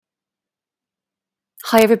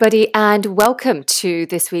Hi, everybody, and welcome to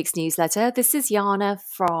this week's newsletter. This is Yana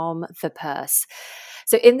from The Purse.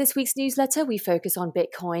 So, in this week's newsletter, we focus on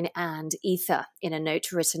Bitcoin and Ether. In a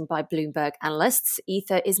note written by Bloomberg analysts,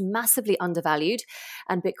 Ether is massively undervalued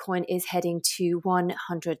and Bitcoin is heading to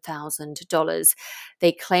 $100,000.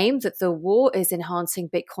 They claim that the war is enhancing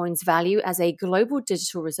Bitcoin's value as a global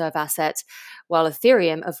digital reserve asset, while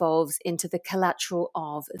Ethereum evolves into the collateral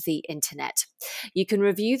of the internet. You can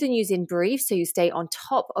review the news in brief so you stay on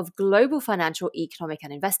top of global financial, economic,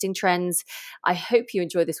 and investing trends. I hope you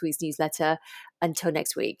enjoy this week's newsletter. Until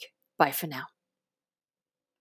next week, bye for now.